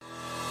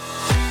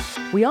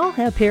We all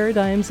have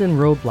paradigms and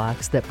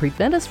roadblocks that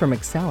prevent us from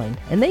excelling,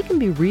 and they can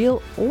be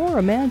real or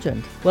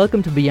imagined.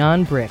 Welcome to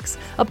Beyond Bricks,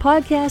 a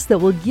podcast that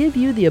will give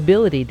you the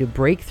ability to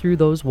break through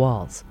those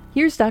walls.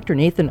 Here's Dr.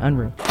 Nathan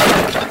Unruh.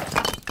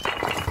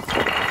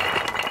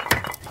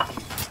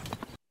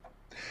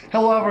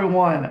 Hello,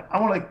 everyone.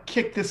 I want to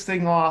kick this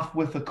thing off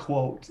with a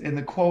quote, and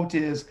the quote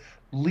is,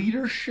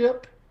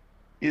 "Leadership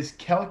is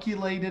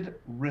calculated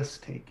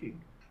risk-taking."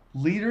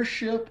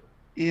 Leadership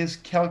is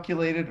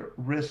calculated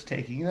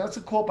risk-taking. And that's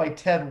a quote by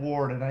Ted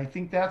Ward, and I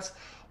think that's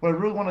what I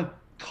really want to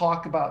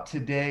talk about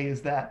today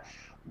is that,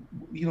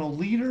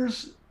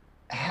 leaders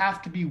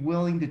have to be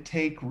willing to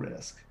take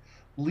risk.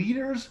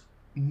 Leaders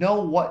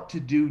know what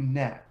to do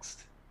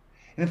next.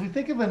 And if we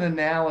think of an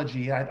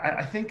analogy,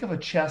 I think of a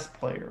chess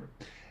player.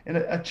 And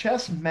a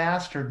chess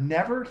master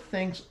never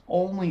thinks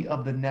only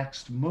of the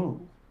next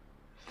move.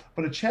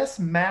 But a chess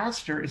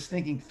master is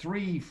thinking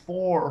 3,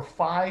 4, or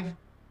 5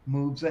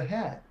 moves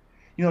ahead.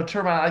 A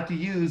term I like to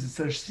use is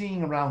they're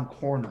seeing around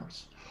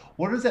corners.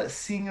 What is that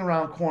seeing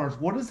around corners?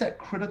 What is that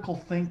critical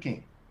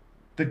thinking?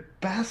 The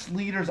best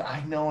leaders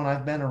I know and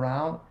I've been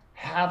around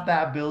have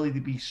that ability to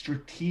be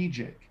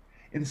strategic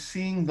in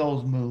seeing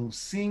those moves,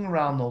 seeing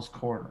around those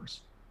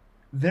corners.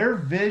 Their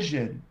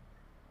vision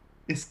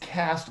is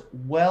cast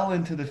well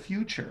into the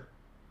future.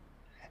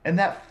 And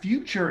that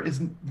future is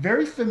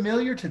very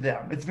familiar to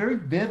them. It's very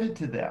vivid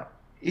to them.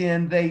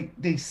 And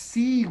they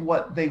see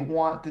what they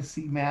want to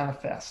see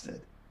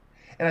manifested.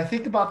 And I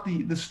think about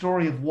the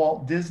story of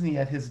Walt Disney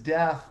at his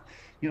death.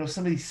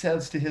 Somebody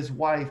says to his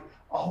wife,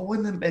 "Oh,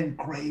 wouldn't it have been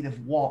great if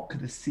Walt could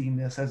have seen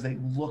this," as they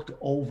looked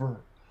over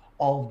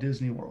all of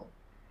Disney World.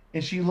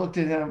 And she looked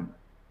at him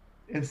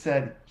and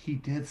said, "He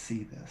did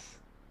see this."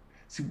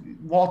 See,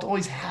 Walt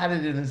always had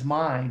it in his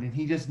mind, and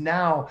he just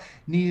now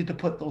needed to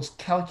put those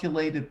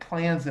calculated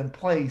plans in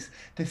place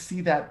to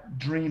see that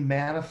dream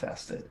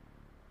manifested.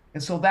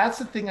 And so that's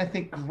the thing I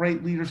think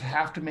great leaders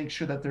have to make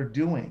sure that they're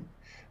doing.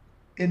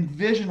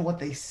 Envision what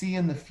they see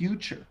in the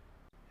future,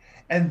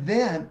 and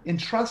then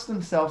entrust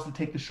themselves to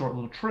take the short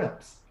little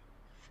trips.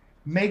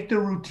 Make the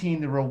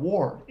routine the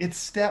reward. It's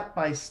step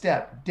by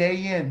step,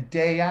 day in,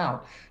 day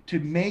out, to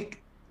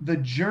make the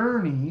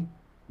journey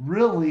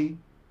really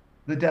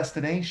the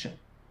destination.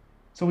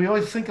 So we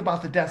always think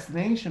about the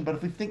destination, but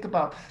if we think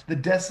about the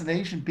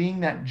destination being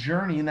that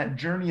journey and that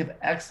journey of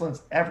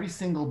excellence every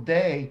single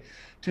day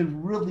to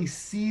really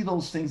see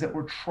those things that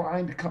we're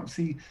trying to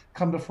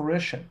come to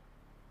fruition.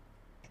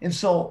 And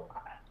so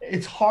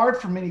it's hard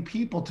for many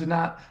people to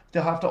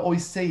have to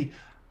always see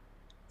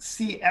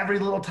every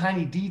little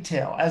tiny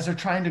detail as they're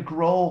trying to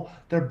grow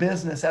their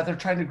business, as they're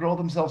trying to grow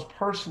themselves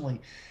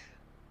personally.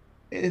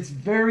 It's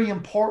very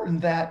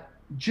important that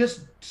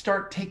just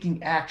start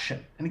taking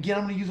action. And again,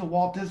 I'm going to use a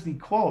Walt Disney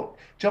quote,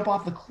 "Jump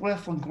off the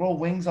cliff and grow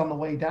wings on the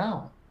way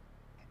down."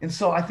 And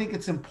so I think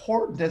it's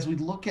important as we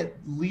look at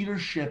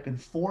leadership and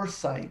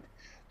foresight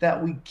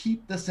that we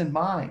keep this in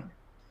mind.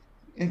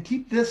 And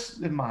keep this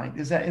in mind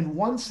is that in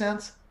one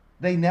sense,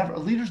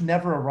 leaders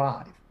never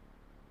arrive.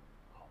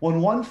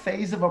 When one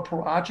phase of a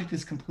project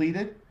is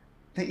completed,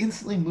 they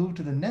instantly move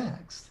to the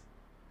next,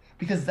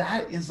 because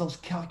that is those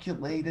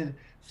calculated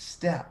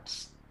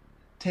steps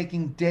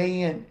taking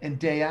day in and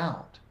day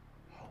out.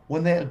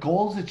 When the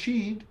goal is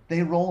achieved,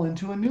 they roll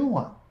into a new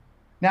one.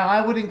 Now, I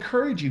would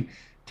encourage you,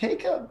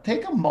 take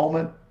a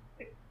moment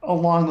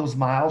along those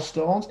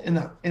milestones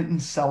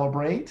and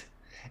celebrate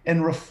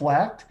and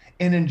reflect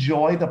and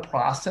enjoy the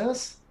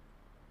process.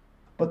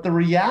 But the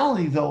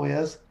reality, though,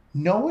 is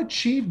no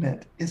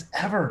achievement is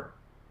ever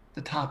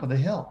the top of the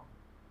hill.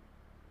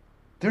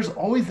 There's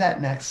always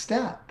that next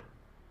step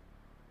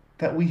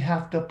that we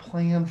have to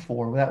plan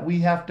for, that we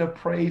have to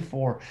pray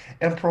for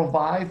and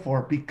provide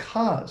for,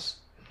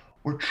 because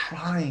we're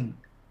trying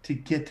to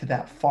get to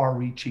that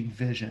far-reaching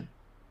vision.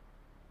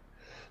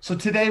 So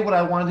today, what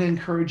I want to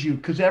encourage you,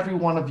 because every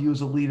one of you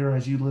is a leader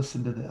as you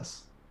listen to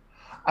this,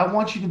 I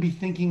want you to be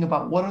thinking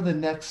about what are the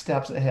next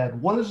steps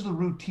ahead? What is the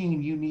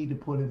routine you need to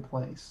put in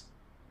place?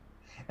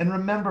 And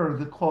remember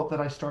the quote that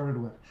I started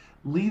with,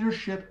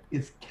 leadership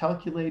is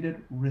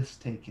calculated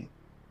risk-taking.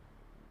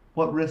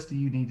 What risk do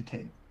you need to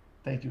take?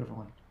 Thank you,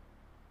 everyone.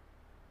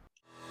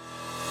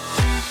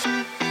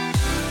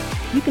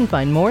 You can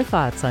find more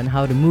thoughts on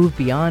how to move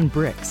beyond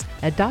bricks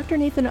at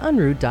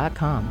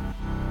drnathanunruh.com.